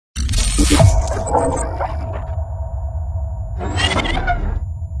Hello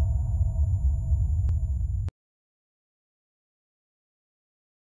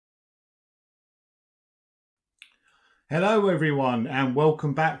everyone and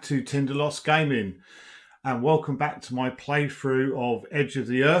welcome back to Tinderlost Gaming, and welcome back to my playthrough of Edge of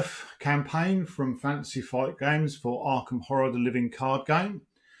the Earth campaign from Fantasy Fight Games for Arkham Horror, the living card game.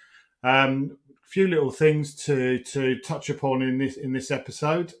 A few little things to touch upon in this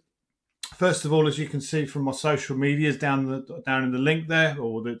episode. First of all, as you can see from my social medias down in the link there,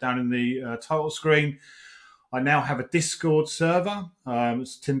 or down in the title screen, I now have a Discord server.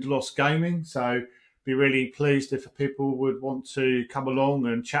 It's Tinderlost Gaming, so be really pleased if people would want to come along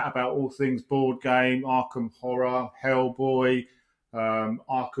and chat about all things board game, Arkham Horror, Hellboy,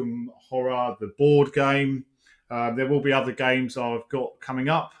 Arkham Horror, the board game. There will be other games I've got coming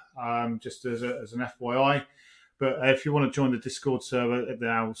up, just as an FYI. But if you want to join the Discord server, then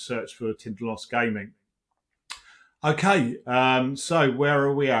I'll search for Tinderlost Gaming. Okay, so where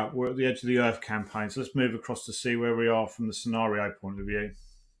are we at? We're at the Edge of the Earth campaign. So let's move across to see where we are from the scenario point of view.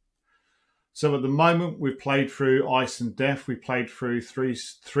 So at the moment, we've played through Ice and Death. We played through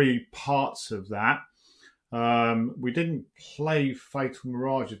three parts of that. We didn't play Fatal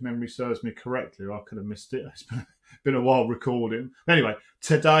Mirage, if memory serves me correctly. I could have missed it. It's been a while recording. Anyway,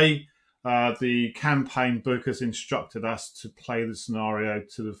 today, the campaign book has instructed us to play the scenario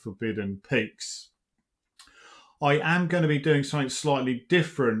to the Forbidden Peaks. I am going to be doing something slightly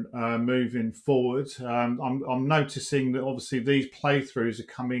different moving forward. I'm noticing that obviously these playthroughs are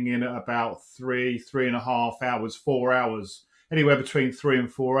coming in at about 3.5 hours, 4 hours, anywhere between 3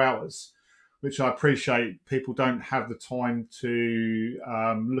 and 4 hours, which I appreciate. People don't have the time to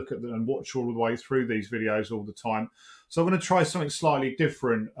look at them and watch all the way through these videos all the time. So I'm going to try something slightly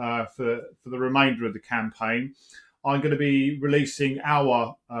different for the remainder of the campaign. I'm going to be releasing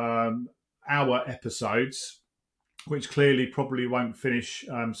our episodes, which clearly probably won't finish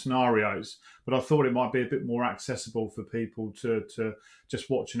scenarios, but I thought it might be a bit more accessible for people to just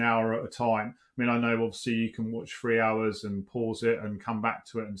watch an hour at a time. I mean, I know obviously you can watch 3 hours and pause it and come back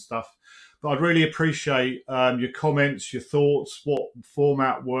to it and stuff, but I'd really appreciate your comments, your thoughts, what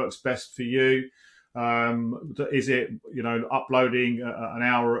format works best for you. Is it, uploading an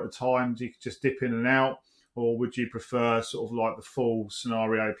hour at a time? Do you just dip in and out? Or would you prefer sort of like the full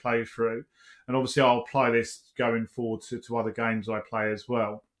scenario playthrough? And obviously I'll apply this going forward to other games I play as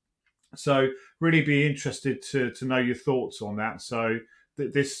well. So really be interested to know your thoughts on that. So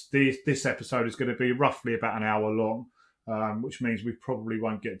this episode is going to be roughly about an hour long, which means we probably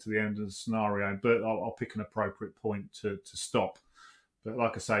won't get to the end of the scenario, but I'll pick an appropriate point to stop. But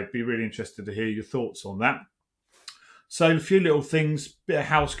like I say, be really interested to hear your thoughts on that. So a few little things, bit of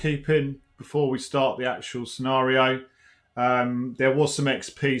housekeeping before we start the actual scenario. There was some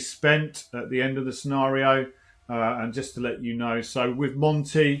XP spent at the end of the scenario, and just to let you know, so with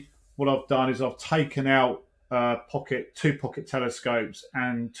Monty, what I've done is I've taken out two pocket telescopes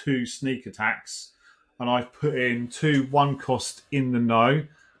and 2 sneak attacks, and I've put in 2 1-cost in the know,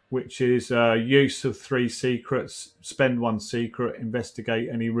 which is use of 3 secrets, spend 1 secret, investigate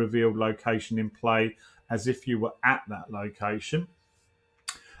any revealed location in play as if you were at that location.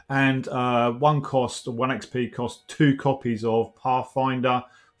 And 1 cost, or 1 XP cost, 2 copies of Pathfinder,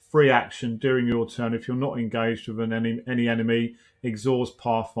 free action during your turn. If you're not engaged with any enemy, exhaust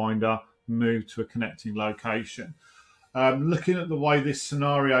Pathfinder, move to a connecting location. Looking at the way this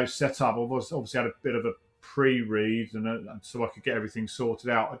scenario is set up, I've obviously had a bit of a pre-read and so I could get everything sorted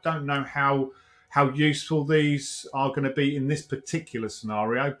out. I don't know how useful these are going to be in this particular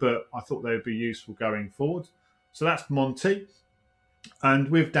scenario, but I thought they would be useful going forward. So that's Monty. And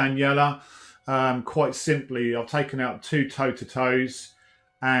with Daniela, quite simply, I've taken out 2 toe-to-toes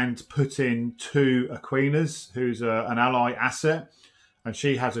and put in 2 Aquinas, who's an ally asset. And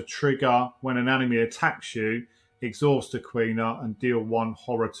she has a trigger when an enemy attacks you, exhaust Aquina and deal 1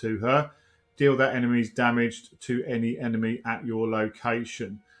 horror to her. Deal that enemy's damaged to any enemy at your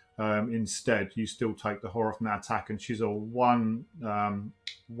location. Instead, you still take the horror from that attack, and she's a 1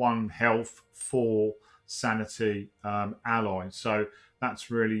 health, 4 sanity ally. So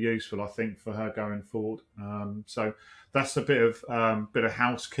that's really useful, I think, for her going forward. So that's a bit of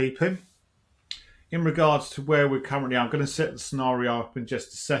housekeeping. In regards to where we're currently, I'm going to set the scenario up in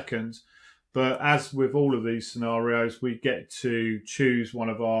just a second. But as with all of these scenarios, we get to choose one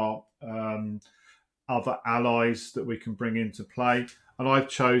of our other allies that we can bring into play. And I've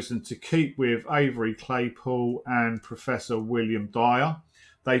chosen to keep with Avery Claypool and Professor William Dyer.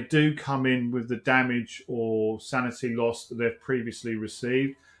 They do come in with the damage or sanity loss that they've previously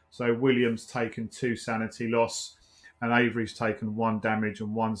received. So William's taken 2 sanity loss and Avery's taken 1 damage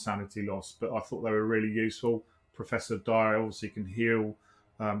and 1 sanity loss. But I thought they were really useful. Professor Dyer obviously can heal,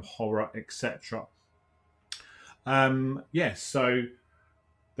 horror, etc. Yes, so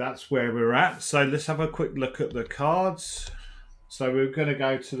that's where we're at. So let's have a quick look at the cards. So we're going to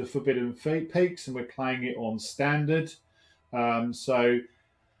go to the Forbidden Peaks, and we're playing it on standard. So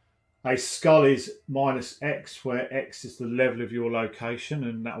a skull is -X, where X is the level of your location,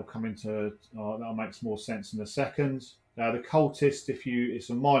 and that will come into that makes more sense in a second. The cultist, it's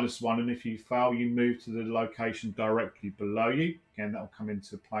a -1, and if you fail, you move to the location directly below you. Again, that will come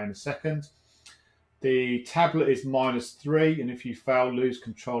into play in a second. The tablet is -3, and if you fail, lose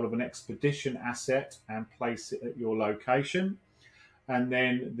control of an expedition asset and place it at your location. And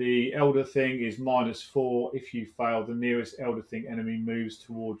then the Elder Thing is -4. If you fail, the nearest Elder Thing enemy moves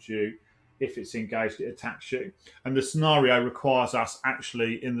towards you. If it's engaged, it attacks you. And the scenario requires us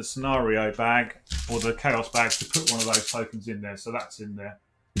actually in the scenario bag or the chaos bag to put one of those tokens in there. So that's in there.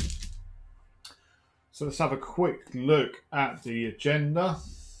 So let's have a quick look at the agenda.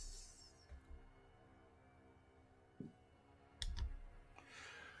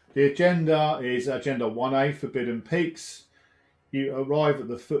 The agenda is Agenda 1A, Forbidden Peaks. You arrive at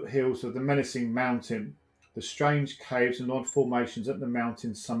the foothills of the menacing mountain. The strange caves and odd formations at the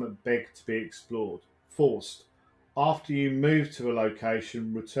mountain summit beg to be explored. Forced. After you move to a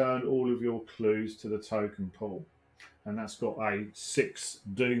location, return all of your clues to the token pool. And that's got a 6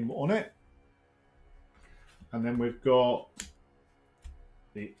 doom on it. And then we've got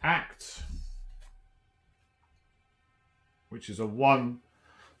the act, which is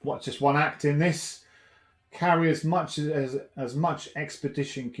just one act in this. Carry as much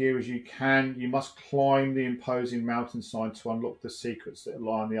expedition gear as you can. You must climb the imposing mountainside to unlock the secrets that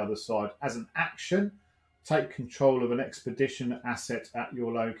lie on the other side. As an action, take control of an expedition asset at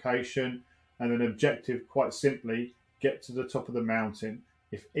your location, and an objective, quite simply, get to the top of the mountain.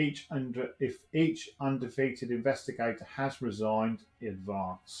 If each undefeated investigator has resigned,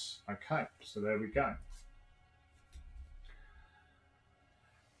 advance. Okay, so there we go.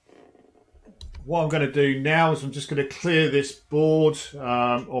 What I'm going to do now is I'm just going to clear this board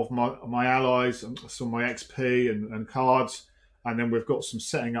of my allies and some of my XP and cards, and then we've got some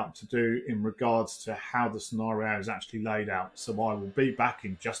setting up to do in regards to how the scenario is actually laid out. So I will be back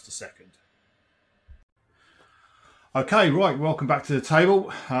in just a second. Okay, right, welcome back to the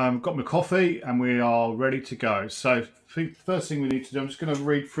table. Got my coffee and we are ready to go. So first thing we need to do, I'm just going to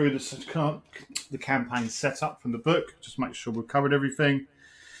read through the campaign setup from the book, just make sure we've covered everything.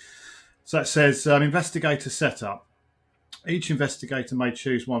 So it says, investigator setup. Each investigator may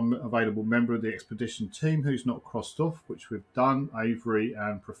choose one available member of the expedition team who's not crossed off, which we've done, Avery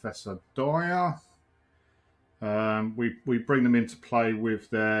and Professor Dyer. We bring them into play with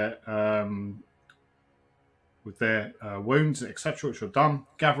their wounds, etc., which I've done.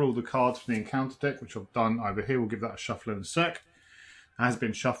 Gather all the cards from the encounter deck, which I've done over here. We'll give that a shuffle in a sec. It has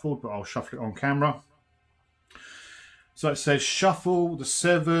been shuffled, but I'll shuffle it on camera. So it says shuffle the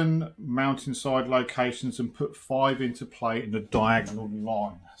 7 mountainside locations and put 5 into play in the diagonal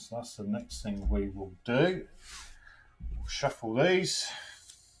line. So that's the next thing we will do. We'll shuffle these.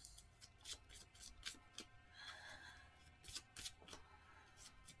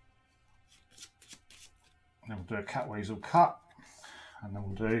 Then we'll do a cat weasel cut, and then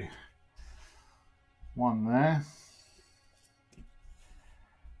we'll do 1 there,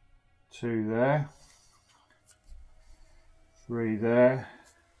 2 there, 3 there,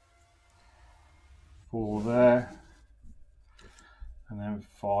 4 there, and then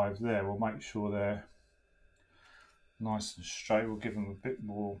 5 there. We'll make sure they're nice and straight. We'll give them a bit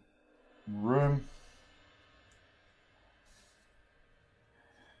more room.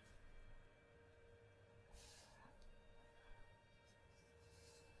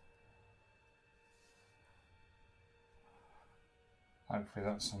 Hopefully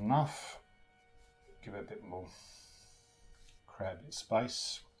that's enough. Give it a bit more crowded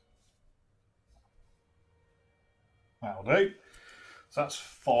space. That'll do. So that's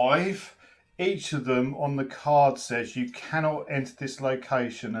 5. Each of them on the card says you cannot enter this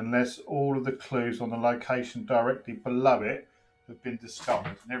location unless all of the clues on the location directly below it have been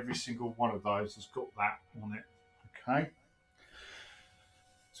discovered. And every single one of those has got that on it. Okay.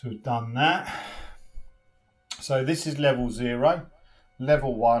 So we've done that. So this is level 0.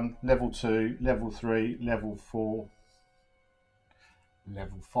 Level 1, level 2, level 3, level 4,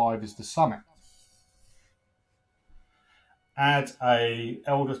 level 5 is the summit. Add a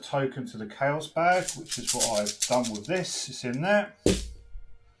Elder token to the Chaos bag, which is what I've done with this. It's in there.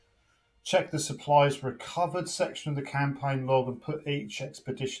 Check the supplies recovered section of the campaign log and put each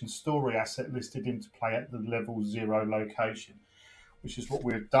expedition story asset listed into play at the level 0 location, which is what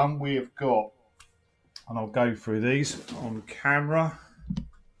we've done. We have got, and I'll go through these on camera.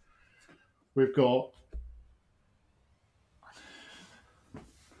 We've got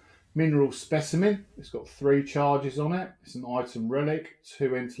Mineral Specimen. It's got 3 charges on it. It's an item relic,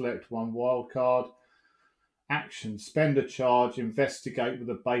 2 intellect, 1 wild card. Action, spend a charge, investigate with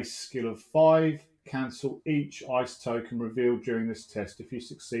a base skill of 5. Cancel each ice token revealed during this test. If you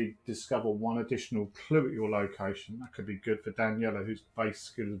succeed, discover 1 additional clue at your location. That could be good for Daniela, whose base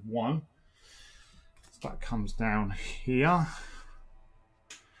skill is 1. So that comes down here.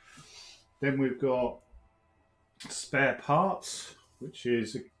 Then we've got Spare Parts, which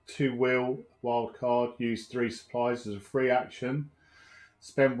is a 2-wheel wild card. Use 3 supplies as a free action.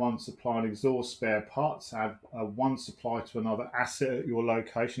 Spend 1 supply and exhaust spare parts. Add 1 supply to another asset at your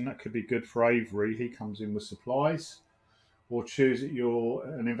location. That could be good for Avery. He comes in with supplies. Or choose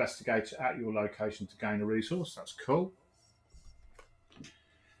an investigator at your location to gain a resource. That's cool.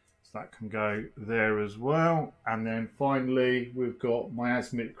 So that can go there as well. And then finally, we've got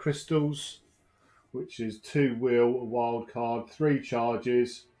Miasmic Crystals, which is 2-wheel, a wild card, 3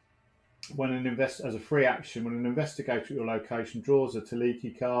 charges. As a free action, when an investigator at your location draws a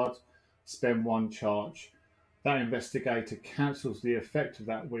Taliki card, spend 1 charge. That investigator cancels the effect of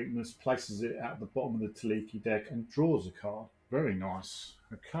that weakness, places it at the bottom of the Taliki deck, and draws a card. Very nice.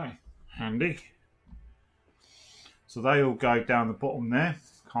 Okay, handy. So they all go down the bottom there.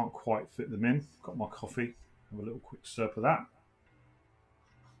 Can't quite fit them in. Got my coffee. Have a little quick slurp of that.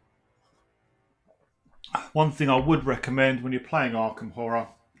 One thing I would recommend when you're playing Arkham Horror,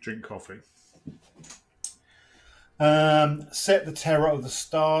 drink coffee. Set the Terror of the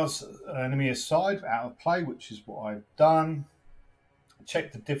Stars enemy aside, out of play, which is what I've done.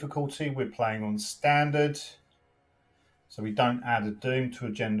 Check the difficulty. We're playing on standard, so we don't add a Doom to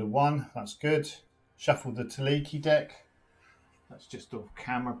Agenda 1. That's good. Shuffle the Taliki deck. That's just off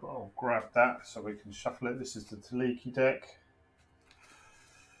camera, but I'll grab that so we can shuffle it. This is the Taliki deck.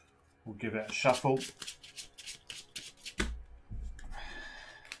 We'll give it a shuffle.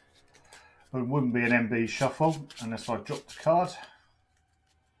 But it wouldn't be an MB shuffle unless I dropped the card.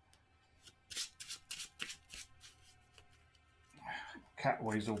 Cat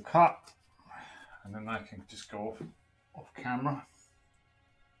weasel cut, and then they can just go off camera.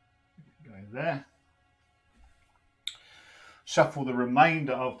 Go there. Shuffle the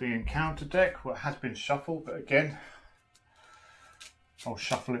remainder of the encounter deck. Well, it has been shuffled, but again, I'll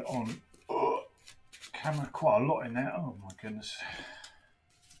shuffle it on camera. Quite a lot in there. Oh my goodness.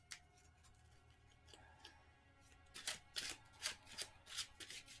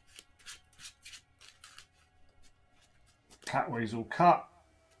 Cat weasel cut,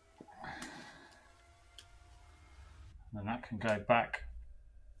 and that can go back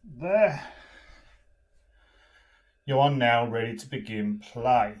there. You are now ready to begin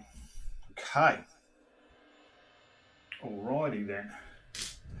play. Okay, alrighty then.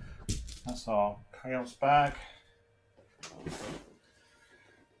 That's our chaos bag.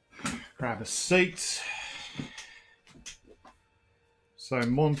 Grab a seat. So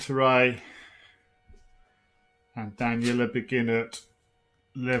Monterey and Daniela begin at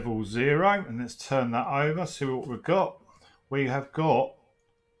level 0, and let's turn that over, see what we've got. We have got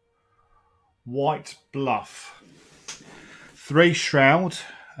White Bluff, 3 Shroud,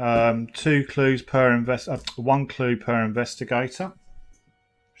 2 clues per 1 clue per investigator.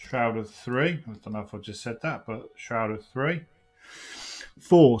 Shroud of 3, I don't know if I just said that, but Shroud of 3.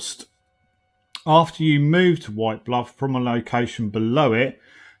 Forced, after you move to White Bluff from a location below it,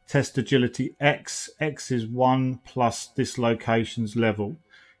 test agility X. X is 1 plus this location's level.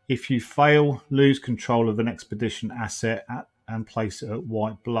 If you fail, lose control of an expedition asset and place it at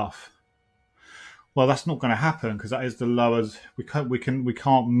White Bluff. Well, that's not going to happen because that is the lowest. We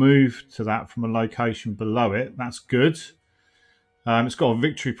can't move to that from a location below it. That's good. It's got a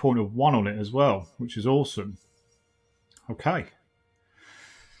victory point of 1 on it as well, which is awesome. Okay.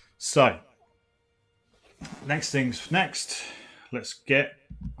 So, next things next. Let's get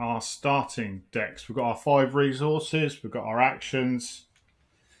our starting decks. We've got our 5 resources. We've got our actions.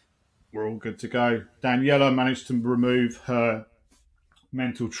 We're all good to go. Daniela managed to remove her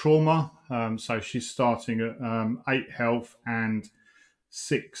mental trauma. So she's starting at 8 health and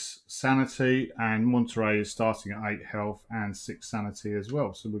 6 sanity. And Monterey is starting at 8 health and 6 sanity as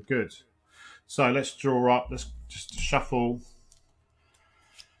well. So we're good. So let's draw up. Let's just shuffle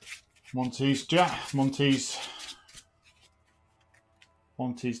Monty's deck.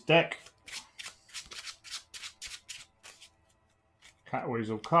 Cat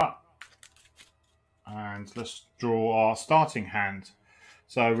weasel cut. And let's draw our starting hand.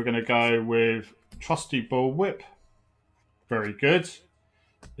 So we're going to go with Trusty Bullwhip. Very good.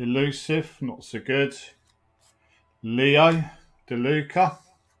 Elusive, not so good. Leo, DeLuca.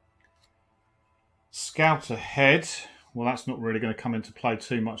 Scout Ahead. Well, that's not really going to come into play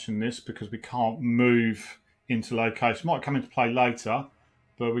too much in this because we can't move into location. Might come into play later,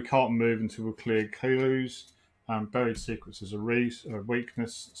 but we can't move until we clear clues. Buried Secrets is a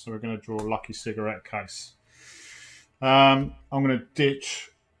weakness, so we're going to draw a Lucky Cigarette Case. I'm going to ditch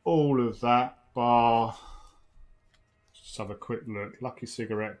all of that bar. Just have a quick look. Lucky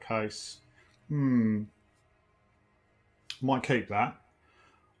Cigarette Case. Might keep that.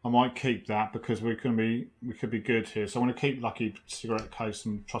 I might keep that because we could be good here. So I want to keep Lucky Cigarette Case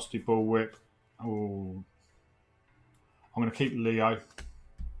and Trusty Bullwhip. Oh, I'm going to keep Leo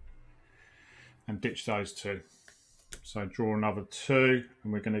and ditch those two. So draw another 2,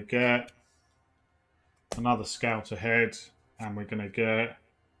 and we're going to get another Scout Ahead, and we're going to get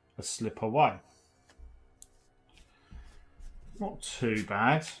a Slip Away. Not too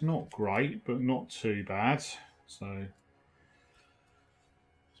bad, not great, but not too bad. So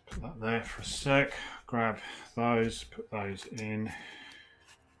put that there for a sec, grab those, put those in,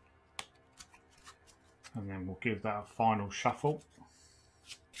 and then we'll give that a final shuffle.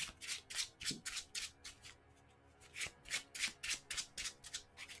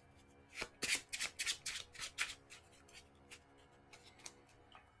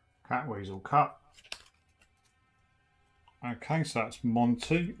 Cat Weasel cut. Okay, so that's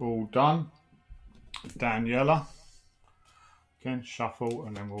Monty, all done. Daniela. Again, shuffle,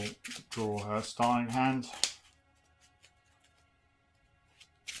 and then we'll draw her starting hand.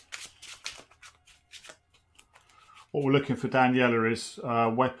 What we're looking for Daniela is a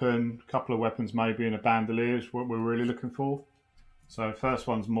weapon, a couple of weapons maybe, and a bandolier is what we're really looking for. So first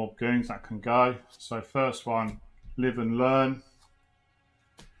one's Mob Goons, that can go. So first one, Live and Learn.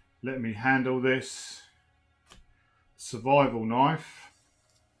 Let me handle this. Survival Knife.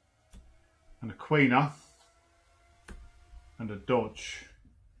 And a Queener. And a Dodge.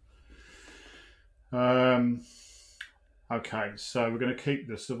 Okay, so we're going to keep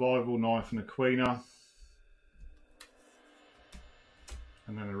the Survival Knife and the Queener.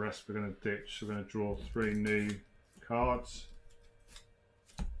 And then the rest we're going to ditch. So we're going to draw 3 new cards.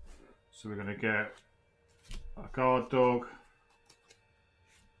 So we're going to get a Guard Dog,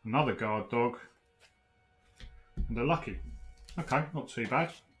 another Guard Dog, and a Lucky. Okay, not too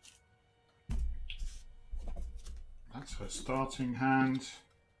bad. That's her starting hand.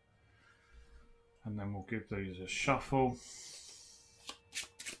 And then we'll give these a shuffle.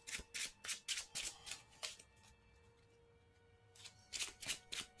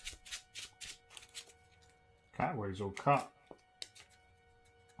 Cat Weasel cut.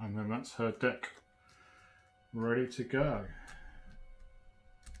 And then that's her deck ready to go.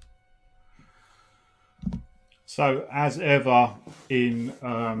 So as ever in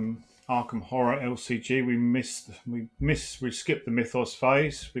Arkham Horror LCG, we skip the mythos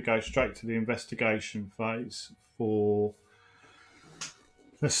phase. We go straight to the investigation phase for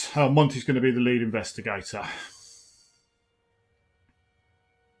this. Monty's going to be the lead investigator.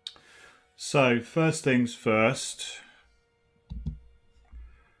 So first things first,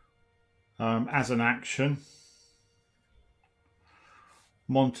 as an action,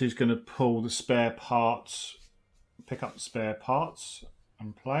 Monty's going to pull the spare parts, pick up the spare parts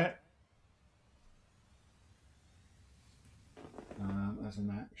and play it. As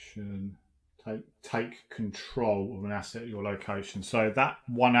an action, take control of an asset at your location. So that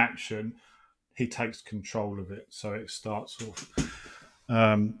one action, he takes control of it. So it starts off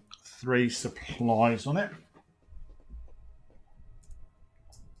 3 supplies on it.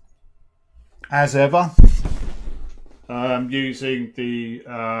 As ever, using the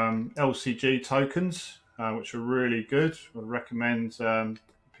LCG tokens, which are really good. I recommend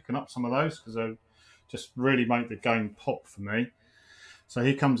picking up some of those because they just really make the game pop for me. So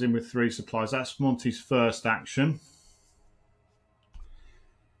he comes in with 3 supplies. That's Monty's first action.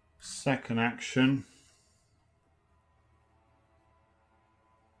 Second action.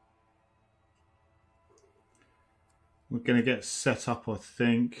 We're going to get set up, I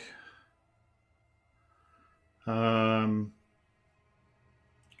think.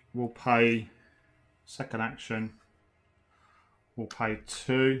 We'll pay, second action, we'll pay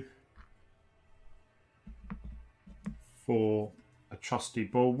 2 for a Trusty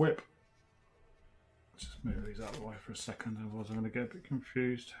Bullwhip. Just move these out of the way for a second, otherwise I'm going to get a bit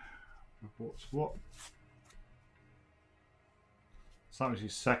confused with what's what. So that was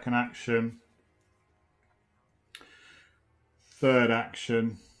his second action. Third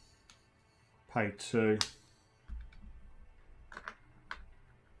action, Pay 2.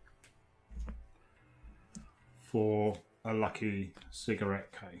 For a lucky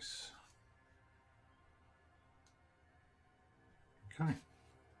cigarette case. Okay,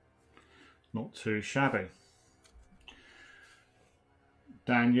 not too shabby.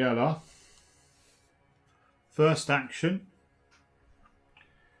 Daniela, first action,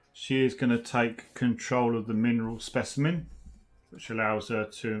 she is going to take control of the mineral specimen, which allows her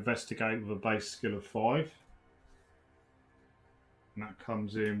to investigate with a base skill of 5. And that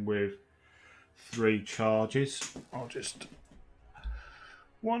comes in with 3 charges. I'll just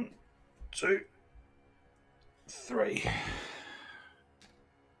 1, 2, 3.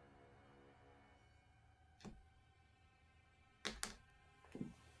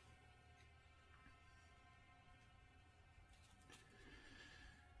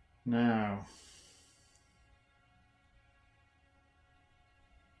 Now,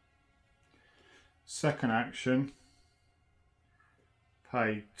 second action,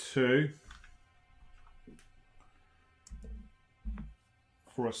 pay 2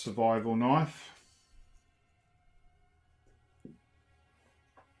 for a survival knife.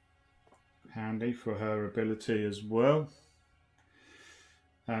 Handy for her ability as well.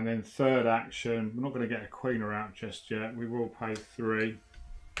 And then third action, we're not going to get a queener out just yet. We will pay 3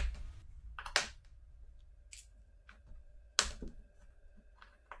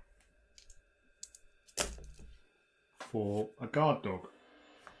 for a guard dog.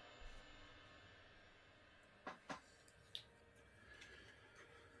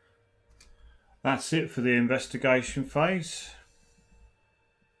 That's it for the investigation phase.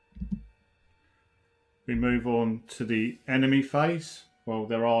 We move on to the enemy phase. Well,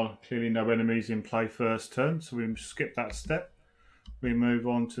 there are clearly no enemies in play first turn, so we skip that step. We move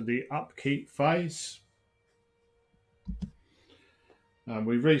on to the upkeep phase.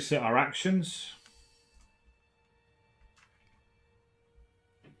 We reset our actions.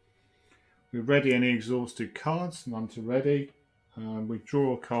 We ready any exhausted cards, none to ready. We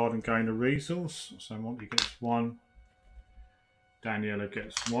draw a card and gain a resource. So Monty gets 1, Daniela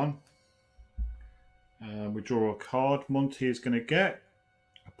gets 1. We draw a card. Monty is going to get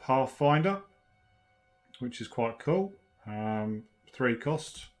a Pathfinder, which is quite cool. 3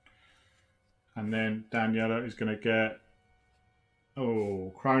 costs. And then Daniela is going to get,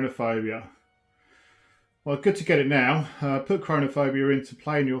 oh, Chronophobia. Well, good to get it now. Put Chronophobia into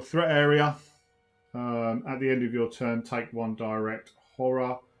play in your threat area. At the end of your turn, take 1 direct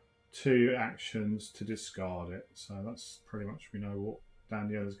horror, 2 actions to discard it. So that's pretty much, we know what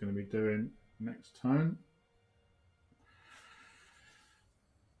Daniela's going to be doing next turn.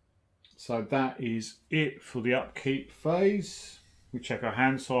 So that is it for the upkeep phase. We check our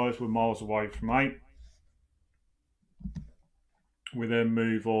hand size, we're miles away from 8. We then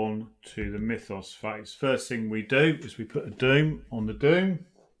move on to the Mythos phase. First thing we do is we put a Doom on the Doom.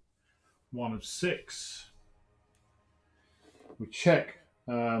 1 of 6. We check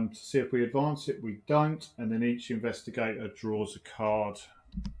to see if we advance it. We don't. And then each investigator draws a card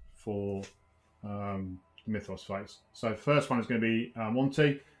for the Mythos phase. So first one is going to be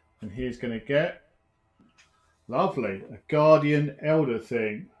Monty. And he's going to get, lovely, a Guardian Elder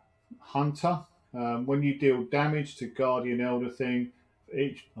Thing. Hunter. When you deal damage to Guardian Elder Thing, for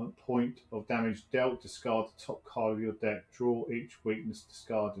each point of damage dealt, discard the top card of your deck. Draw each weakness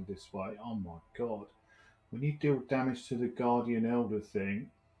discarded this way. Oh my god. When you deal damage to the Guardian Elder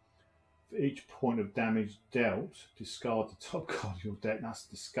Thing, for each point of damage dealt, discard the top card of your deck. That's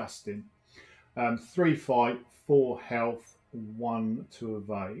disgusting. 3 fight, 4 health, 1 to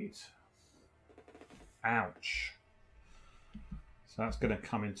evade. Ouch. So that's going to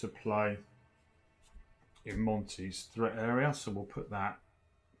come into play in Monty's threat area, so we'll put that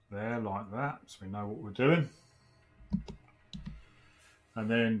there like that so we know what we're doing. And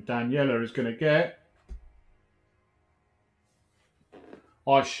then Daniela is going to get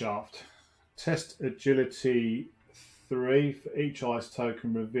Ice Shaft. Test agility 3. For each ice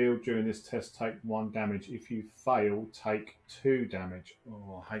token revealed during this test, take 1 damage. If you fail, take 2 damage.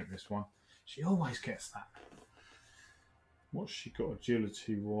 Oh, I hate this one. She always gets that. What's she got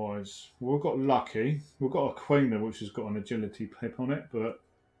agility wise? Well, we've got lucky. We've got a Queener which has got an agility pip on it, but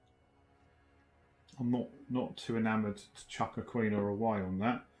I'm not too enamoured to chuck a Queener away on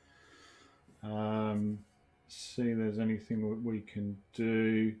that. See if there's anything that we can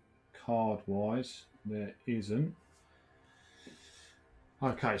do card wise. There isn't.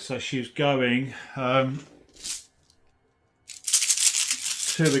 Okay, so she's going 2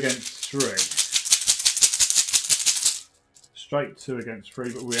 against 3. Straight 2 against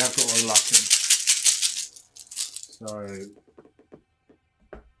 3, but we have got a lucky. So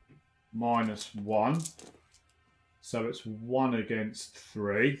 -1. So it's 1 against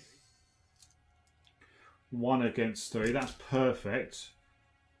 3. 1 against 3. That's perfect.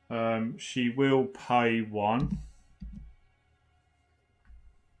 She will pay 1.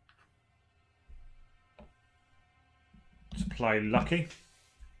 To play lucky.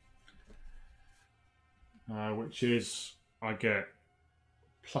 Which is, I get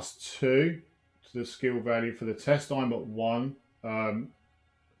 +2 to the skill value for the test. I'm at 1. A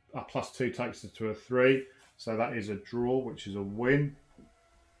 +2 takes us to a 3. So that is a draw, which is a win.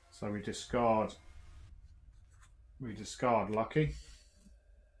 So we discard lucky.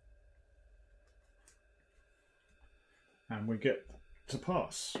 And we get to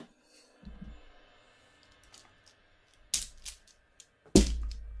pass.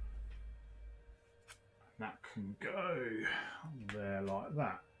 That can go there like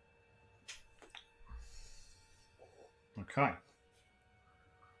that. Okay.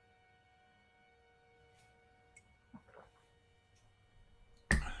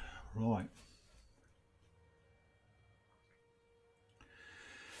 Right.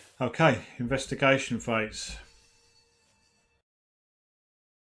 Okay, investigation phase.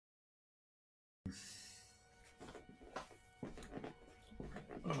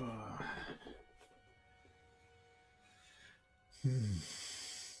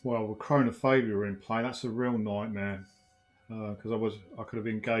 Well, with chronophobia in play, that's a real nightmare. Because I could have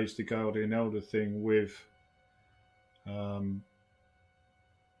engaged the Guardian Elder thing with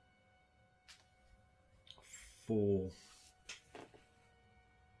 4.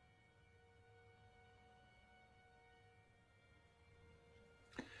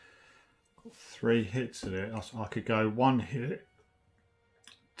 Got 3 hits at it. I could go 1 hit,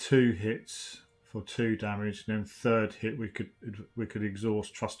 2 hits for 2 damage, and then 3rd hit we could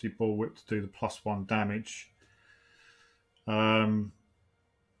exhaust Trusty Bullwhip to do the +1 damage.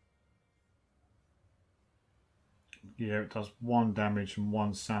 Yeah, it does 1 damage and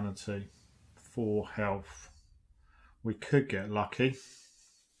 1 sanity, 4 health. We could get lucky.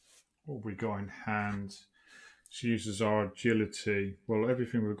 What have we got in hand? She uses our agility. Well,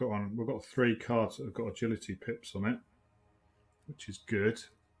 everything we've got on, we've got 3 cards that have got agility pips on it, which is good.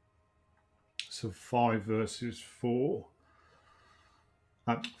 So 5 versus 4.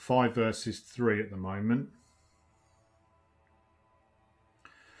 5 versus 3 at the moment.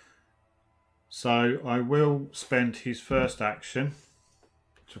 So I will spend his first action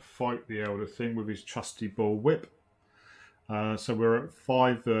to fight the Elder Thing with his Trusty Bullwhip. So we're at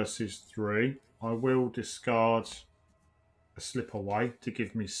 5 versus 3. I will discard a slip away to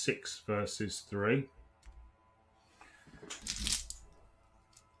give me 6 versus 3.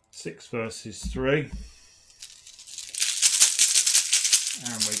 6 versus 3.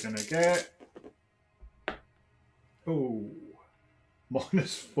 And we're going to get... ooh,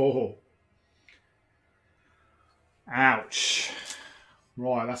 -4. Ouch.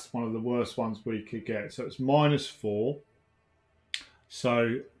 Right, that's one of the worst ones we could get. So it's -4.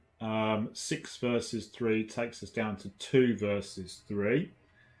 So 6 versus 3 takes us down to 2 versus 3.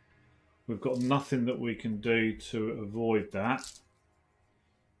 We've got nothing that we can do to avoid that.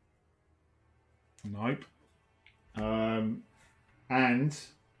 Nope. And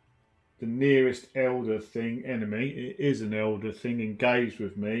the nearest Elder Thing enemy, it is an Elder Thing engaged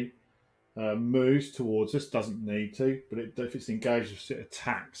with me, moves towards us, doesn't need to, but if it's engaged with us, it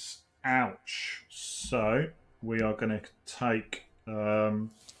attacks. Ouch. So we are going to take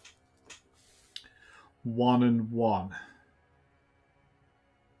 1 and 1.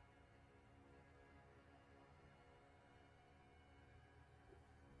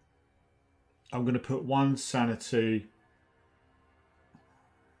 I'm going to put 1 sanity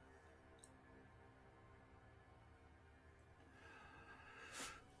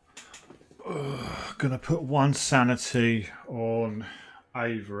going to put 1 sanity on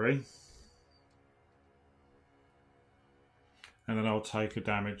Avery, and then I'll take a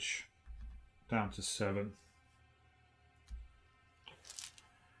damage down to 7.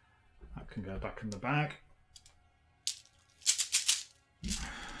 That can go back in the bag.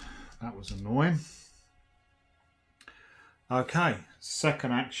 That was annoying. Okay,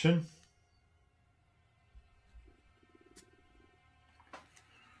 second action.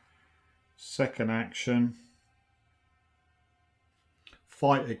 Second action.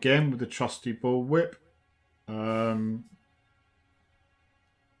 Fight again with the Trusty Bullwhip. And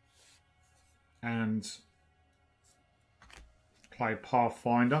play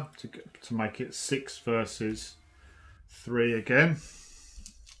Pathfinder to make it 6 versus 3 again.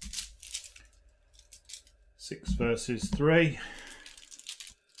 6 versus 3.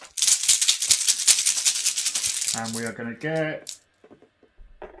 And we are going to get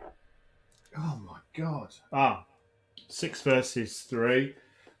Oh my god. Ah, 6 versus 3.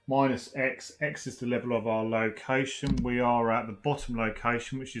 Minus X. X is the level of our location. We are at the bottom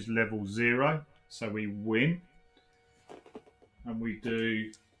location, which is level 0. So we win. And we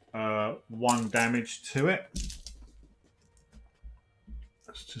do 1 damage to it.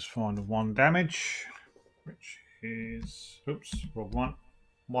 Let's just find the 1 damage, which is, oops, wrong one.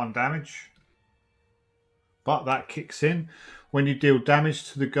 1 damage. But that kicks in. When you deal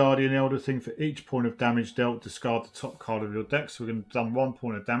damage to the Guardian Elder Thing, for each point of damage dealt, discard the top card of your deck. So we're going to have done 1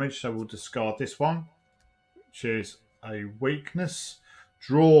 point of damage, so we'll discard this one, which is a weakness.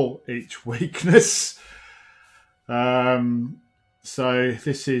 Draw each weakness. So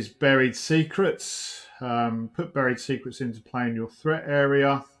this is Buried Secrets. Put Buried Secrets into play in your threat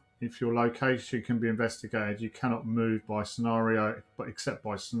area. If your location can be investigated, you cannot move by scenario, but except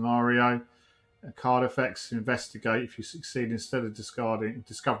by scenario. Card effects: investigate. If you succeed, instead of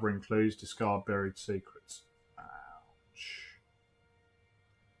discovering clues, discard Buried Secrets. Ouch.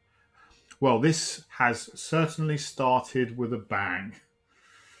 Well, this has certainly started with a bang.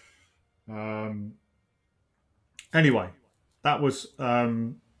 Anyway, that was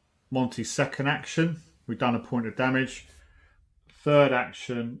Monty's second action. We've done a point of damage. Third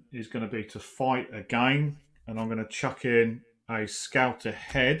action is going to be to fight again, and I'm going to chuck in a scout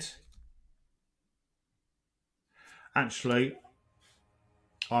ahead. Actually,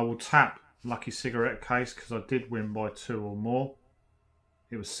 I will tap Lucky Cigarette Case because I did win by 2 or more.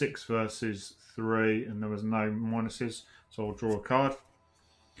 It was 6 versus 3 and there was no minuses, so I'll draw a card.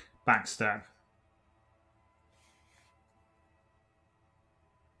 Backstab.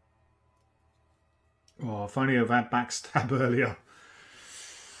 Oh, if only I've had backstab earlier.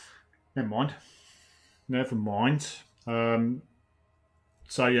 Never mind. Never mind. So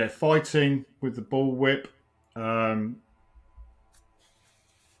yeah, fighting with the bullwhip. I'm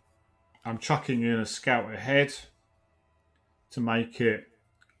chucking in a scout ahead to make it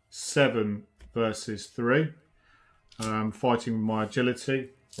 7 versus 3. Fighting with my agility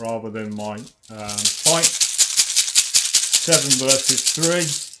rather than my fight. 7 versus 3.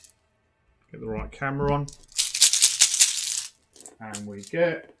 Get the right camera on. And we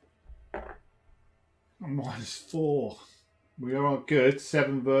get a -4. We are good.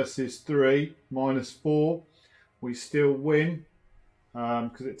 7 versus 3. -4. We still win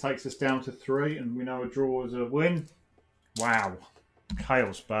because it takes us down to 3 and we know a draw is a win. Wow.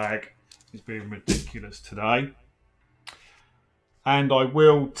 Chaos Bag is being ridiculous today. And I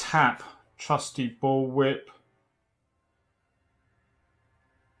will tap Trusty Bullwhip.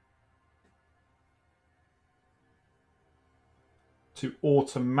 To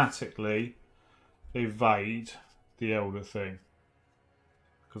automatically evade the Elder Thing.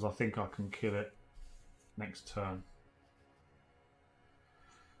 Because I think I can kill it next turn.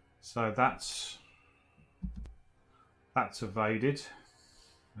 So that's evaded.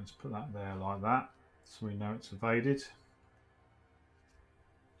 Let's put that there like that, so we know it's evaded.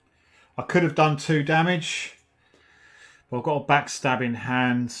 I could have done 2 damage, but I've got a backstab in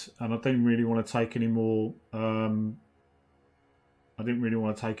hand, and I didn't really want to take any more. I didn't really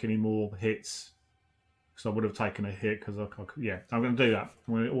want to take any more hits, because I would have taken a hit. Because yeah, I'm going to do that.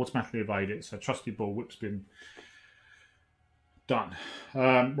 I'm going to automatically evade it. So Trusty Bullwhip's been done.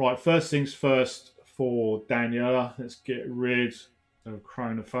 Right, first things first for Daniela. Let's get rid of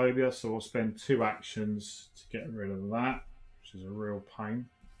Chronophobia. So I'll spend 2 actions to get rid of that, which is a real pain.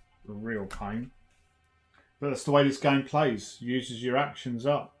 A real pain. But that's the way this game plays. It uses your actions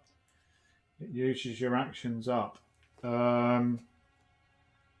up. It uses your actions up.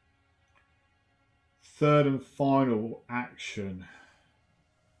 Third and final action.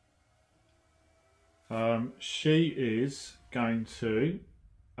 She is going to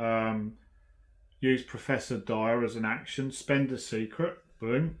use Professor Dyer as an action. Spend a secret.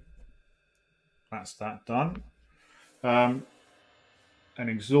 Boom. That's that done. And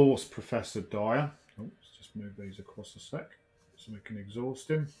exhaust Professor Dyer. Oh, let's just move these across a sec so we can exhaust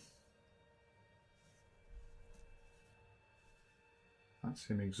him. That's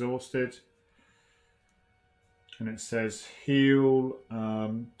him exhausted. And it says heal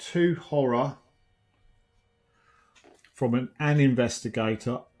 2 horror from an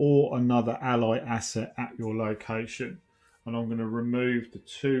investigator or another ally asset at your location. And I'm going to remove the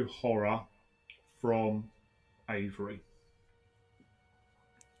 2 horror from Avery.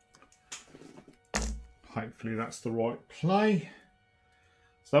 Hopefully that's the right play.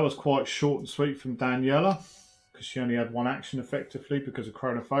 So that was quite short and sweet from Daniela, because she only had 1 action effectively because of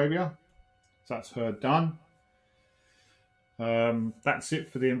Chronophobia. So that's her done. That's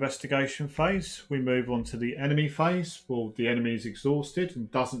it for the investigation phase. We move on to the enemy phase. Well, the enemy is exhausted and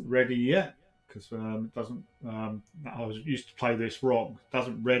doesn't ready yet. because it doesn't. I was used to play this wrong. It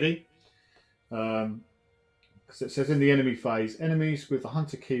doesn't ready. Because it says in the enemy phase, enemies with the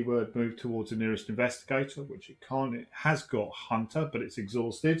hunter keyword move towards the nearest investigator, which it can't. It has got hunter, but it's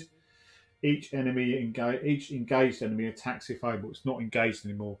exhausted. Each engaged enemy attacks if able. It's not engaged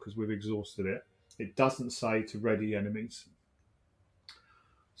anymore because we've exhausted it. It doesn't say to ready enemies.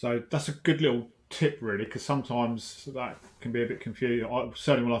 So that's a good little tip, really, because sometimes that can be a bit confusing.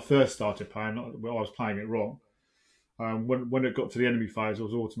 Certainly when I first started playing, I was playing it wrong. When it got to the enemy phase, I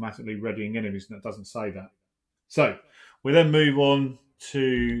was automatically readying enemies, and it doesn't say that. So we then move on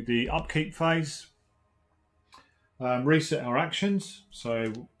to the upkeep phase. Reset our actions,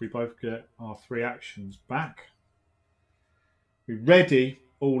 so we both get our 3 actions back. We ready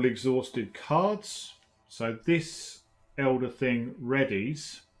all exhausted cards. So this elder thing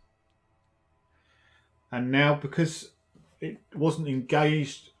readies. And now because it wasn't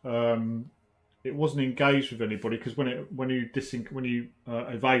engaged, it wasn't engaged with anybody, because when you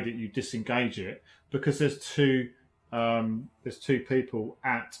evade it, you disengage it, because there's two people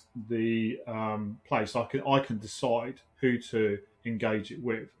at the place. I can decide who to engage it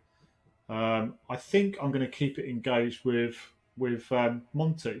with. I think I'm going to keep it engaged with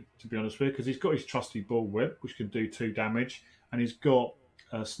Monty, to be honest with you, because he's got his trusty bullwhip, which can do 2 damage, and he's got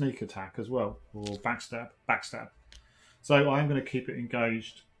a sneak attack as well, or backstab. So I am going to keep it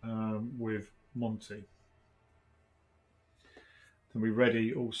engaged with Monty. Then we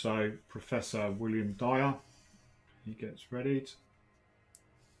ready also Professor William Dyer. He gets readied.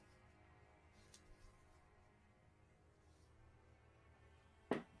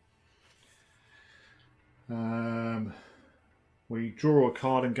 We draw a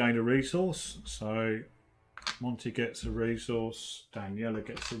card and gain a resource. So Monty gets a resource, Daniela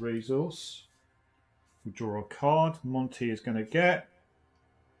gets a resource. We draw a card. Monty is going to get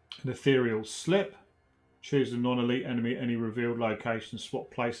an ethereal slip. Choose a non-elite enemy at any revealed location.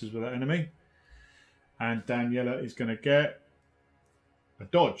 Swap places with that enemy. And Daniela is going to get a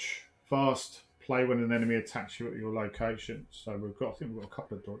dodge. Fast. Play when an enemy attacks you at your location. So we've got, I think we've got a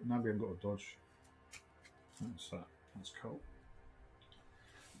couple of dodge. No, we haven't got a dodge. That's that. That's cool.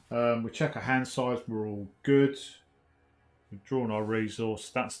 We check our hand size. We're all good. We've drawn our resource.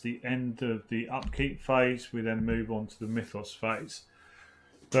 That's the end of the upkeep phase. We then move on to the mythos phase.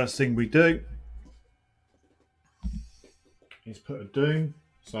 First thing we do is put a doom.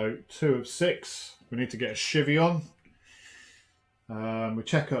 So 2 of 6. We need to get a chivy on. We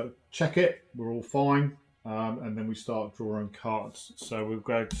check it. We're all fine. And then we start drawing cards. So we'll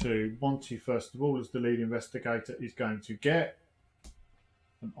go to Monty first of all as the lead investigator. Is going to get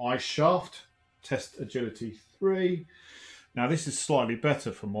an ice shaft. Test agility 3. Now this is slightly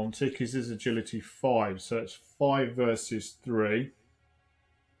better for Monty because there's agility 5. So it's 5 versus 3.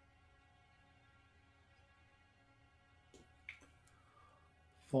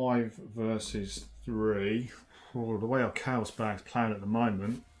 Five versus 3. Oh, the way our Chaos Bag's playing at the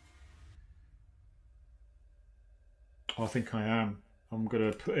moment, I think I am. I'm going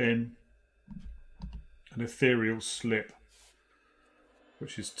to put in an ethereal slip,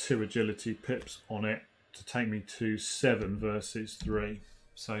 which is 2 agility pips on it to take me to 7 versus 3.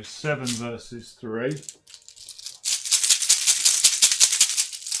 So 7 versus 3.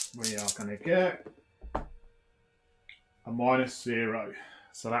 We are going to get a -0.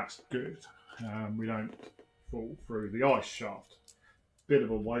 So that's good. We don't fall through the ice shaft. Bit of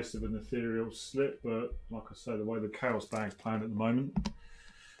a waste of an ethereal slip, but like I say, the way the Chaos Bag's playing at the moment,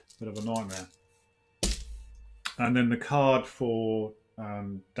 bit of a nightmare. And then the card for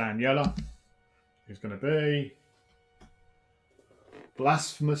Daniela is going to be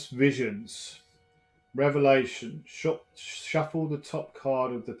Blasphemous Visions. Revelation. Shuffle the top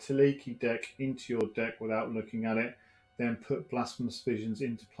card of the Taliki deck into your deck without looking at it. Then put Blasphemous Visions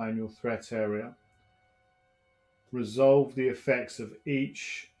into play in your threat area. Resolve the effects of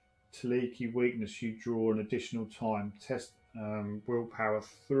each Taliki weakness you draw an additional time. Test willpower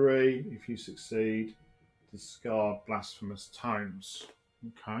 3. If you succeed, discard Blasphemous Tomes.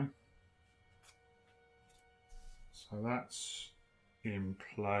 Okay. So that's in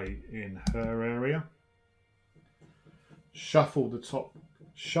play in her area. Shuffle the top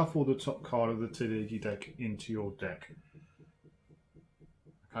card of the Taliki deck into your deck.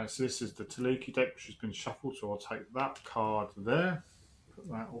 Okay, so this is the Taliki deck which has been shuffled, so I'll take that card there, put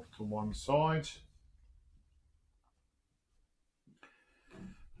that off to one side.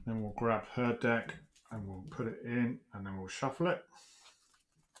 Then we'll grab her deck and we'll put it in and then we'll shuffle it.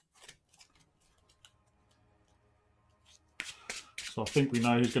 So I think we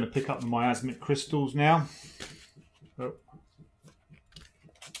know who's going to pick up the miasmic crystals now. Oh.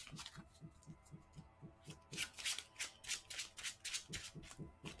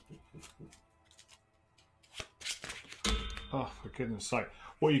 goodness sake.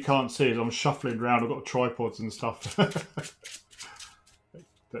 What you can't see is I'm shuffling around. I've got tripods and stuff that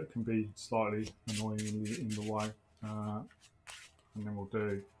can be slightly annoyingly in the way. And then we'll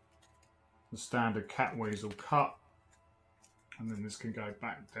do the standard cat weasel cut. And then this can go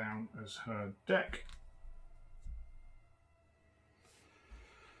back down as her deck.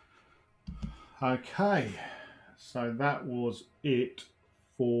 Okay, so that was it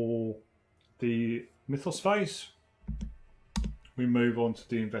for the mythos phase. We move on to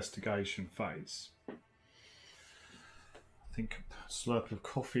the investigation phase. I think a slurp of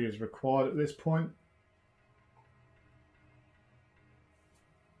coffee is required at this point.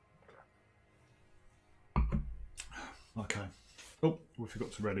 Okay. Oh, we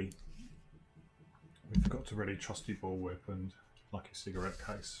forgot to ready trusty bullwhip and lucky cigarette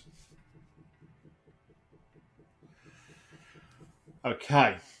case.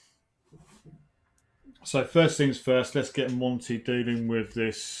 Okay. So first things first, let's get Monty dealing with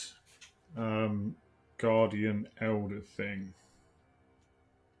this Guardian Elder thing.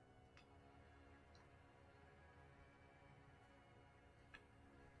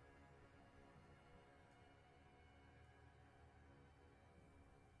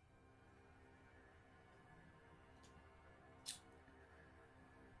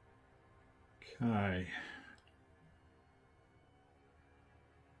 Okay.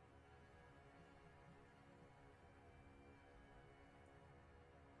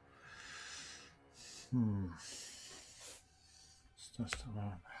 Just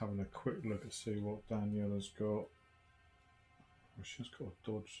having a quick look to see what Daniela's got. Well, she's got a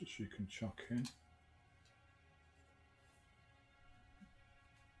dodge that she can chuck in.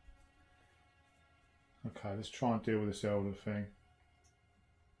 Okay, let's try and deal with this elder thing.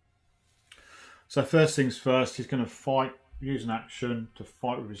 So first things first, he's going to fight, use an action to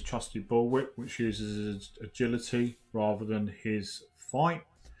fight with his trusty bullwhip, which uses his agility rather than his fight.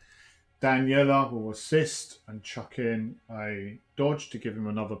 Daniela will assist and chuck in a dodge to give him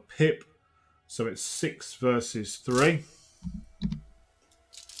another pip. So it's 6 versus 3.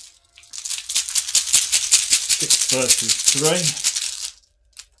 6 versus 3.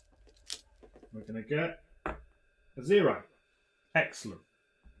 We're going to get a 0. Excellent.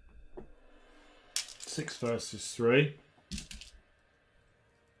 6 versus 3.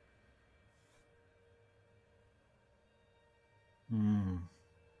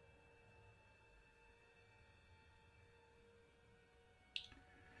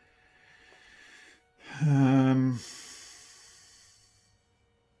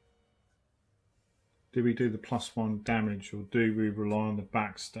 Do we do the +1 damage or do we rely on the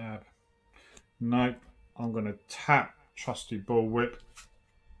backstab? Nope. I'm going to tap trusty bullwhip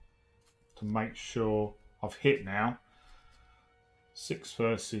to make sure I've hit now. 6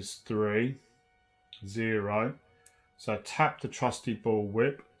 versus 3, 0. So I tap the trusty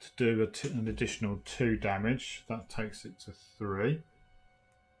bullwhip to do an additional 2 damage. That takes it to 3.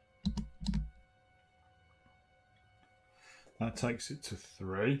 That takes it to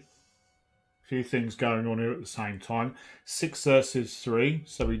 3. A few things going on here at the same time. 6 versus 3.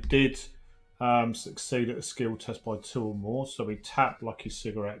 So we did succeed at a skill test by 2 or more. So we tap lucky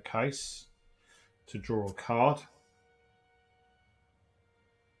cigarette case to draw a card.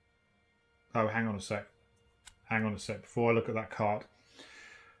 Oh, hang on a sec. Hang on a sec before I look at that card.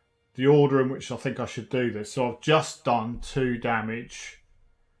 The order in which I think I should do this. So I've just done 2 damage.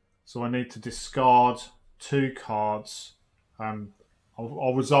 So I need to discard 2 cards.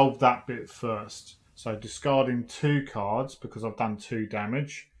 I'll resolve that bit first. So discarding 2 cards because I've done 2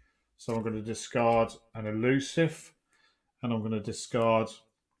 damage. So I'm going to discard an elusive. And I'm going to discard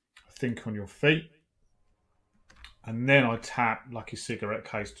think on your feet. And then I tap lucky cigarette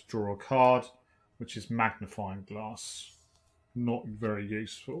case to draw a card, which is magnifying glass. Not very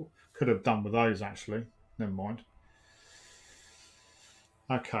useful. Could have done with those actually. Never mind.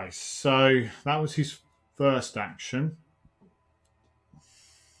 Okay, so that was his first action.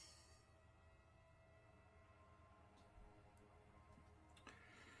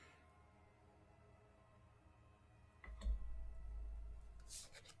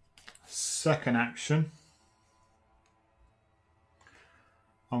 Second action.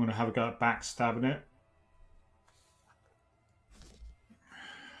 I'm going to have a go at backstabbing it.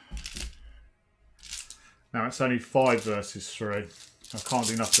 Now it's only 5 versus 3. I can't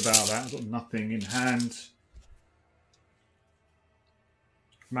do nothing about that. I've got nothing in hand.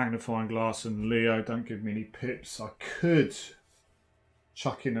 Magnifying glass and Leo don't give me any pips. I could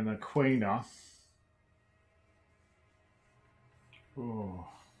chuck in an Aquina. Oh.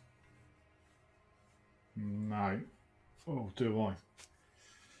 No. Oh, do I?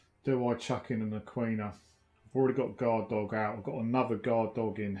 Do I chuck in an Aquina? Already got guard dog out. I've got another guard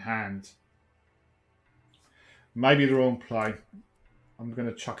dog in hand. Maybe the wrong play. I'm going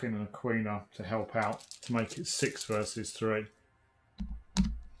to chuck in a queener to help out to make it 6 versus 3.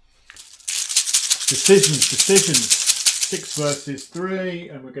 Decisions. 6 versus 3,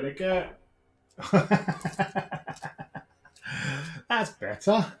 and we're going to get. That's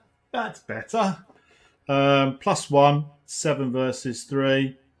better. +1, 7 versus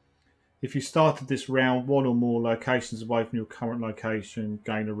 3. If you started this round 1 or more locations away from your current location,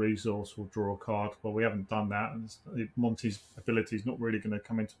 gain a resource or draw a card. Well, we haven't done that, and Monty's ability is not really going to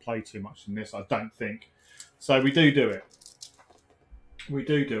come into play too much in this, I don't think. So we do it. We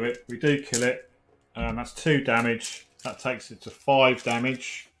do kill it. That's 2 damage. That takes it to 5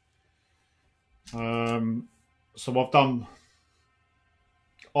 damage. So I've done.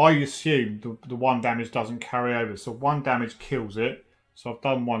 I assume the 1 damage doesn't carry over, so 1 damage kills it. So I've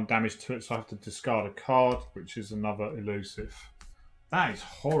done 1 damage to it, so I have to discard a card, which is another elusive. That is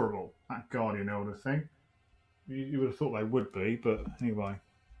horrible, that Guardian Elder thing. You would have thought they would be, but anyway.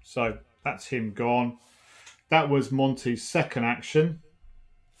 So that's him gone. That was Monty's second action.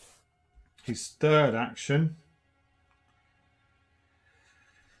 His third action,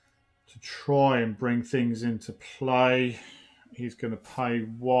 to try and bring things into play, he's going to pay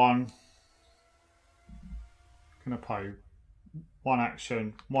 1. Going to pay 1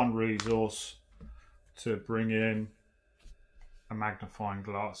 action, 1 resource to bring in a magnifying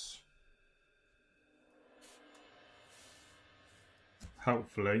glass.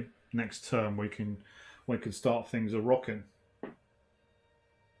 Hopefully, next turn we can start things a-rocking.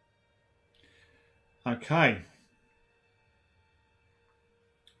 Okay.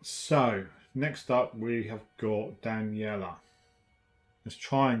 So next up we have got Daniela. Let's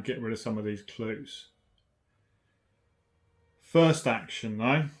try and get rid of some of these clues. First action,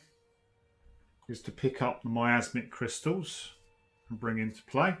 though, is to pick up the miasmic crystals and bring into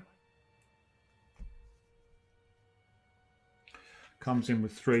play. Comes in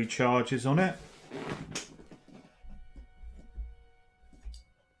with 3 charges on it.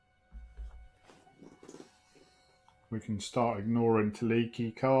 We can start ignoring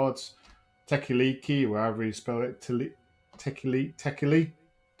Teleki cards. Tekeleki, or however you spell it. Tekeleki.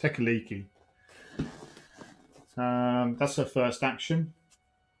 That's her first action.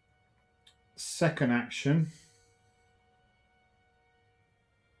 Second action.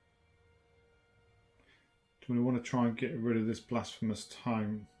 Do we want to try and get rid of this blasphemous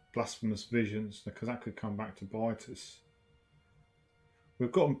visions, because that could come back to bite us?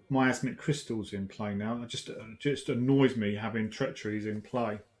 We've got miasmic crystals in play now. It just annoys me having treacheries in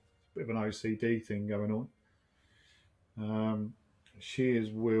play. It's a bit of an OCD thing going on. She is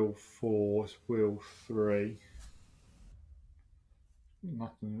will 4, will 3.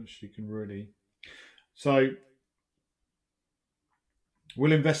 Nothing that she can really. So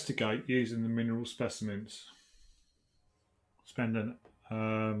we'll investigate using the mineral specimens. Spend a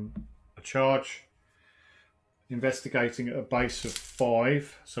charge. Investigating at a base of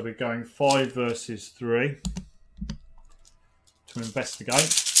 5. So we're going 5 versus 3 to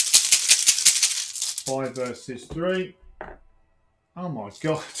investigate. 5 versus 3. Oh my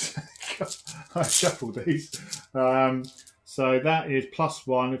god. I shuffled these. So that is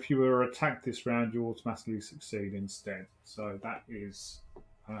 +1. If you were attacked this round, you automatically succeed instead. So that is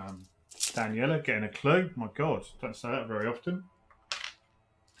Daniela getting a clue. My god, don't say that very often.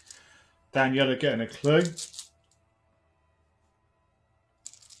 Daniela getting a clue.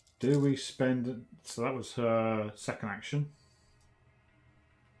 Do we spend... So that was her second action.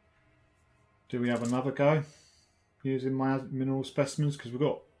 Do we have another go using my mineral specimens? Because we've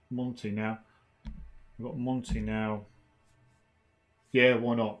got Monty now. Yeah,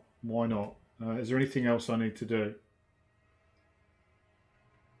 why not? Why not? Is there anything else I need to do?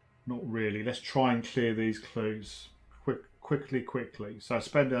 Not really. Let's try and clear these clues quickly. So I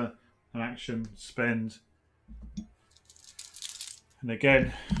spend an action, spend, and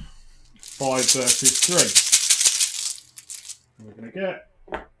again 5 versus 3. And we're going to get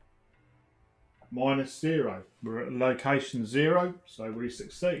 -0. We're at location 0, so we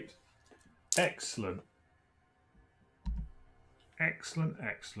succeed. Excellent.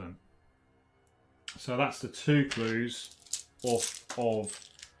 Excellent. So that's the 2 clues off of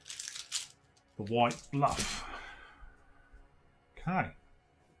the white bluff. Okay.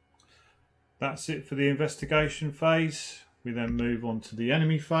 That's it for the investigation phase. We then move on to the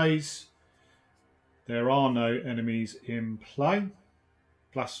enemy phase. There are no enemies in play.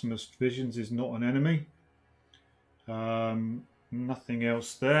 Blasphemous Visions is not an enemy. Nothing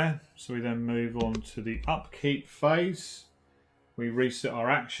else there. So we then move on to the upkeep phase. We reset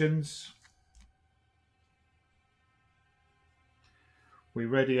our actions. We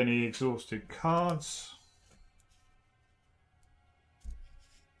ready any exhausted cards?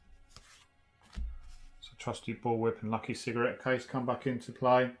 So trusty bullwhip and lucky cigarette case come back into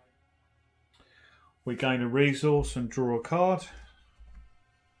play. We gain a resource and draw a card.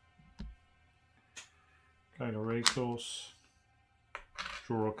 Gain a resource,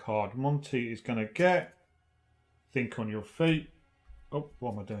 draw a card. Monty is going to get think on your feet. Oh,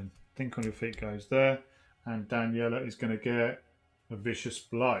 what am I doing? Think on your feet goes there. And Daniela is going to get a vicious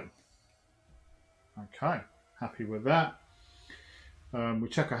blow. Okay, happy with that. We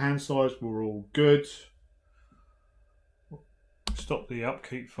check our hand size, we're all good. Stop the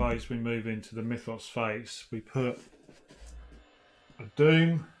upkeep phase, we move into the mythos phase. We put a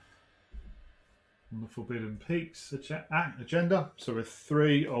doom on the Forbidden Peaks agenda. So we're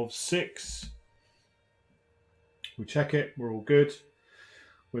 3 of 6. We check it, we're all good.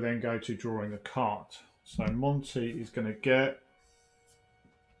 We then go to drawing a card. So Monty is going to get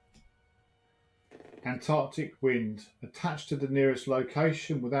Antarctic Wind. Attached to the nearest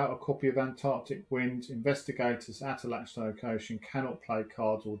location without a copy of Antarctic Wind, investigators at a latch location cannot play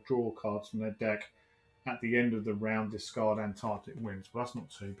cards or draw cards from their deck. At the end of the round, discard Antarctic Winds. Well, that's not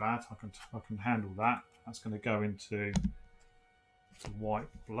too bad. I can handle that. That's going to go into the white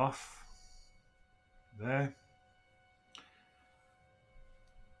bluff there.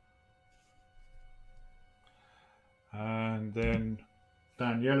 And then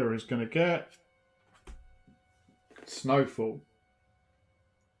Daniela is going to get Snowfall.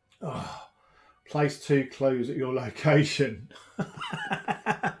 Oh, place 2 clues at your location.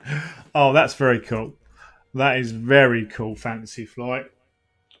 Oh, that's very cool. That is very cool, Fantasy Flight.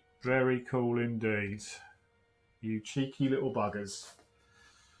 Very cool indeed. You cheeky little buggers.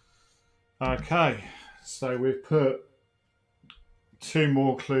 Okay, so we've put 2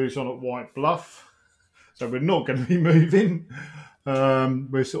 more clues on at White Bluff. So we're not going to be moving.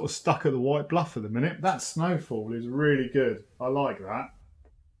 We're sort of stuck at the White Bluff at the minute. That Snowfall is really good. I like that.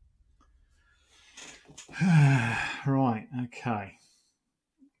 Right, okay.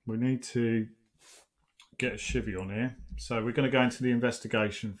 We need to get a chivvy on here. So we're going to go into the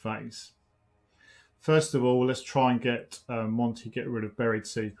investigation phase. First of all, let's try and get Monty get rid of buried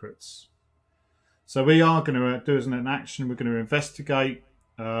secrets. So we are going to do as an action, we're going to investigate.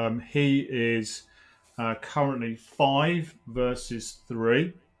 He is currently 5 versus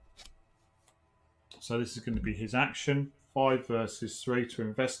 3. So this is going to be his action. 5 versus 3 to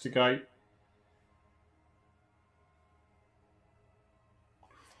investigate.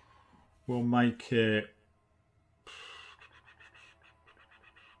 We'll make it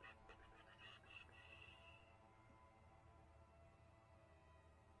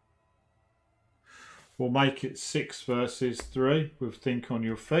We'll make it 6 versus 3 with think on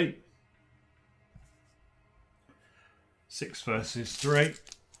your feet. 6 versus 3.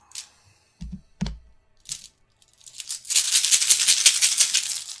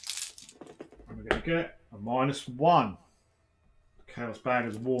 And we're going to get a -1. The Chaos Bag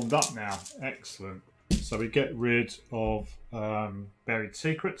has warmed up now. Excellent. So we get rid of buried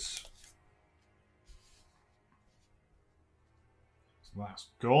secrets. So that's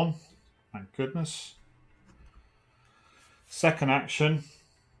gone. Thank goodness. Second action,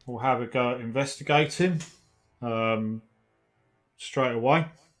 we'll have a go at investigating straight away.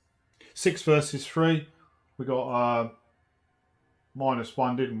 6 versus 3. We got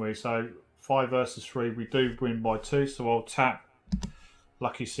 -1, didn't we? So 5 versus 3, we do win by 2. So I'll tap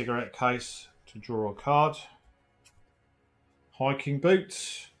Lucky Cigarette Case to draw a card. Hiking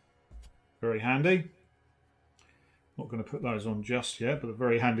Boots, very handy. Not going to put those on just yet, but they're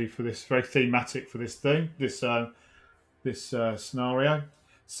very handy for this, very thematic for this thing, this scenario.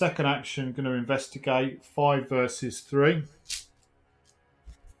 Second action, going to investigate 5 versus 3.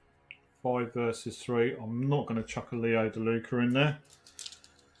 5 versus 3. I'm not going to chuck a Leo DeLuca in there.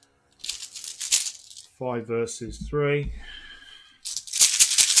 5 versus 3.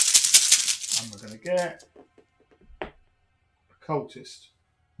 And we're going to get a Cultist.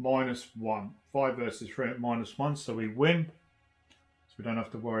 -1. 5 versus 3 at -1, so we win. So we don't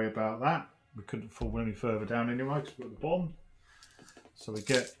have to worry about that. We couldn't fall any further down anyway because we're at the bottom. So we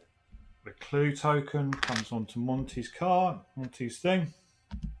get the clue token, comes onto Monty's card, Monty's thing.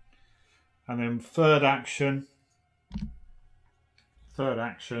 And then third action,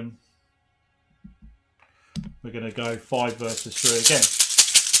 we're going to go 5 versus 3 again.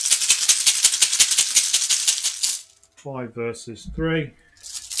 5 versus 3.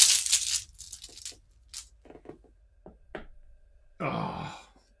 Ah,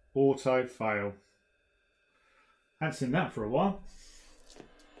 auto fail. Hadn't seen that for a while.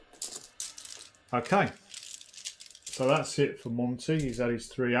 Okay, so So that's it for Monty. He's had his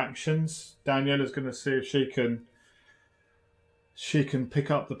 3 actions. Daniela's going to see if she can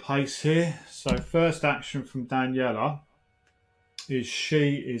pick up the pace here. So first action from Daniela is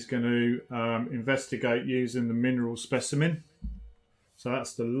she is going to investigate using the mineral specimen. So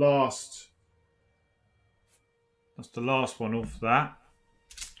that's the last one off that.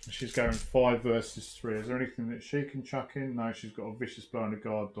 She's going 5 versus 3. Is there anything that she can chuck in? No, she's got a vicious blow and a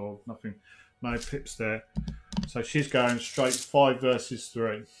guard dog. Nothing, no pips there. So she's going straight 5 versus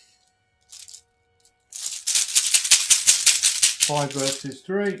 3. 5 versus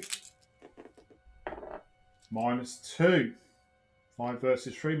 3. -2. 5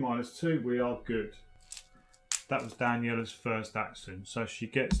 versus 3 -2. We are good. That was Daniela's first action. So she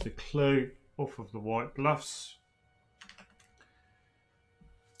gets the clue off of the white bluffs.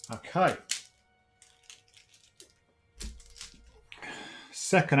 Okay.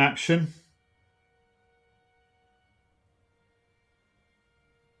 Second action.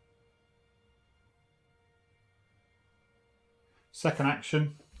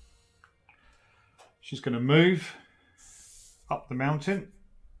 She's going to move up the mountain,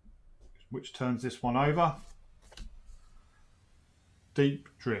 which turns this one over. Deep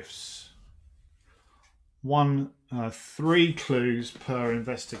drifts. 3 clues per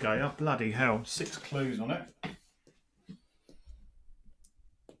investigator. Bloody hell, 6 clues on it.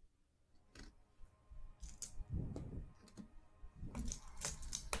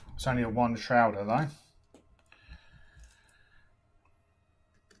 It's only a 1 shrouder though.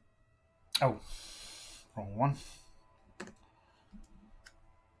 Oh, wrong one.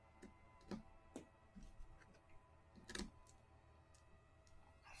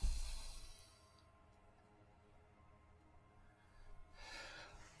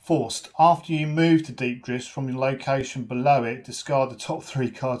 Forced. After you move to deep drifts from your location below it, discard the top 3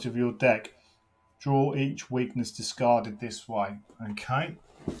 cards of your deck. Draw each weakness discarded this way. Okay.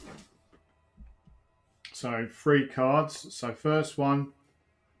 So 3 cards. So first one,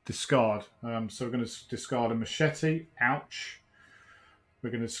 discard. So we're going to discard a machete. Ouch.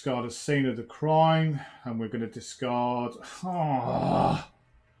 We're going to discard a scene of the crime, and we're going to discard. We're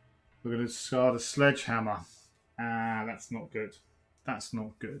going to discard a sledgehammer. That's not good. That's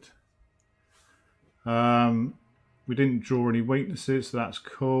not good. We didn't draw any weaknesses, so that's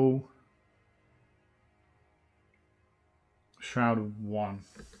cool. Shroud of 1.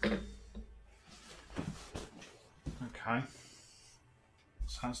 Okay.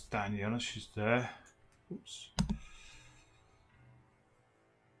 So that's Daniela, she's there. Oops.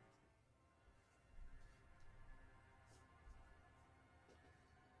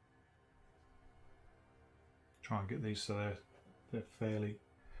 Try and get these so they're fairly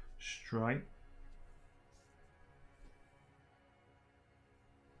straight.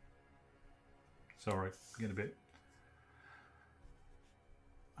 Sorry, get a bit.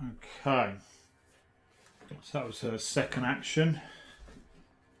 Okay. So that was her second action.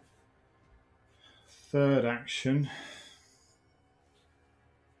 Third action.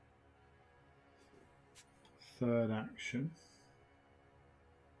 Third action.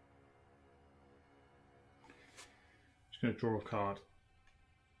 Just going to draw a card.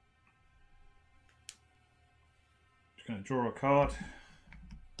 Just going to draw a card.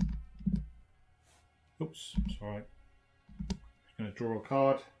 Oops, sorry. Just going to draw a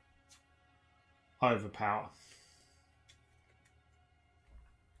card. Overpower.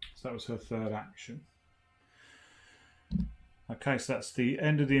 So that was her third action. Okay, so that's the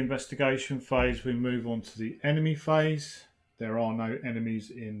end of the investigation phase. We move on to the enemy phase. There are no enemies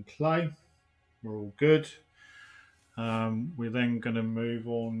in play. We're all good. We're then going to move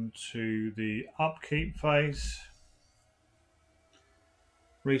on to the upkeep phase.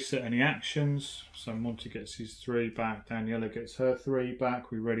 Reset any actions. So Monty gets his 3 back. Daniela gets her 3 back.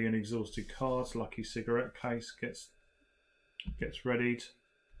 We ready and exhausted cards. Lucky cigarette case gets readied.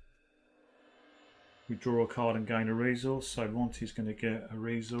 We draw a card and gain a resource. So Monty's going to get a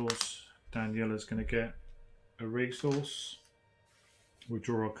resource. Daniela's going to get a resource. We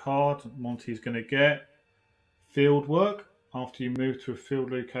draw a card. Monty's going to get field work. After you move to a field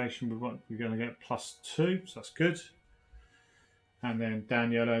location, we're going to get +2. So that's good. And then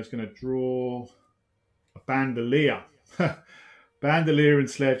Daniela is going to draw a bandolier. Bandolier and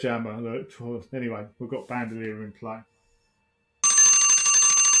sledgehammer. Anyway, we've got bandolier in play.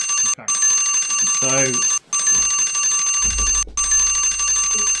 Okay.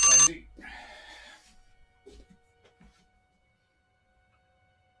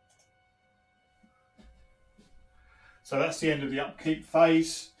 So that's the end of the upkeep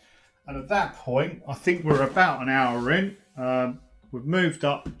phase. And at that point, I think we're about an hour in. we've moved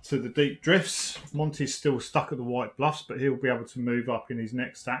up to the deep drifts. Monty's still stuck at the White Bluffs, but he'll be able to move up in his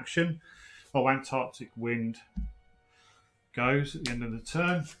next action. Oh, Antarctic Wind goes at the end of the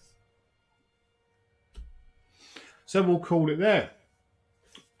turn. So we'll call it there.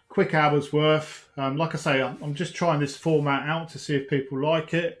 Quick hour's worth. Like I say, I'm just trying this format out to see if people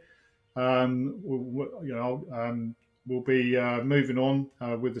like it. We'll be moving on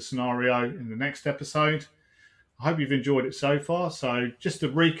with the scenario in the next episode. I hope you've enjoyed it so far. So just to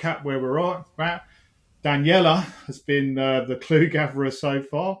recap where we're at, Daniela has been the clue gatherer so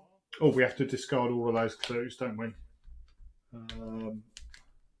far. Oh, we have to discard all of those clues, don't we?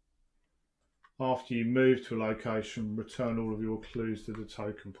 After you move to a location, return all of your clues to the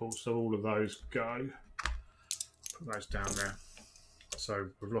token pool. So all of those go. Put those down there. So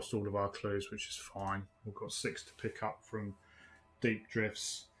we've lost all of our clues, which is fine. We've got 6 to pick up from deep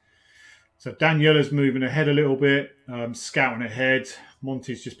drifts. So Daniela's moving ahead a little bit, scouting ahead.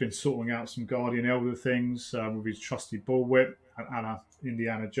 Monty's just been sorting out some Guardian Elder things with his trusty bullwhip,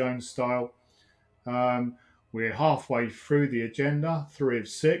 Indiana Jones style. We're halfway through the agenda, 3 of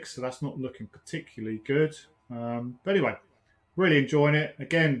 6, so that's not looking particularly good. But anyway, really enjoying it.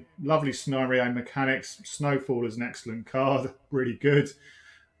 Again, lovely scenario mechanics. Snowfall is an excellent card, really good.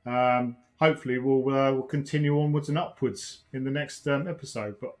 Hopefully we'll continue onwards and upwards in the next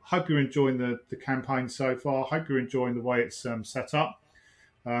episode. But hope you're enjoying the campaign so far. Hope you're enjoying the way it's set up.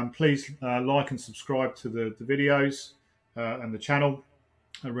 Please like and subscribe to the videos and the channel.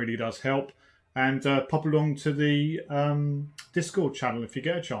 It really does help. And pop along to the Discord channel if you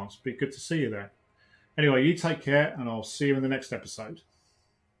get a chance. Be good to see you there. Anyway, you take care, and I'll see you in the next episode.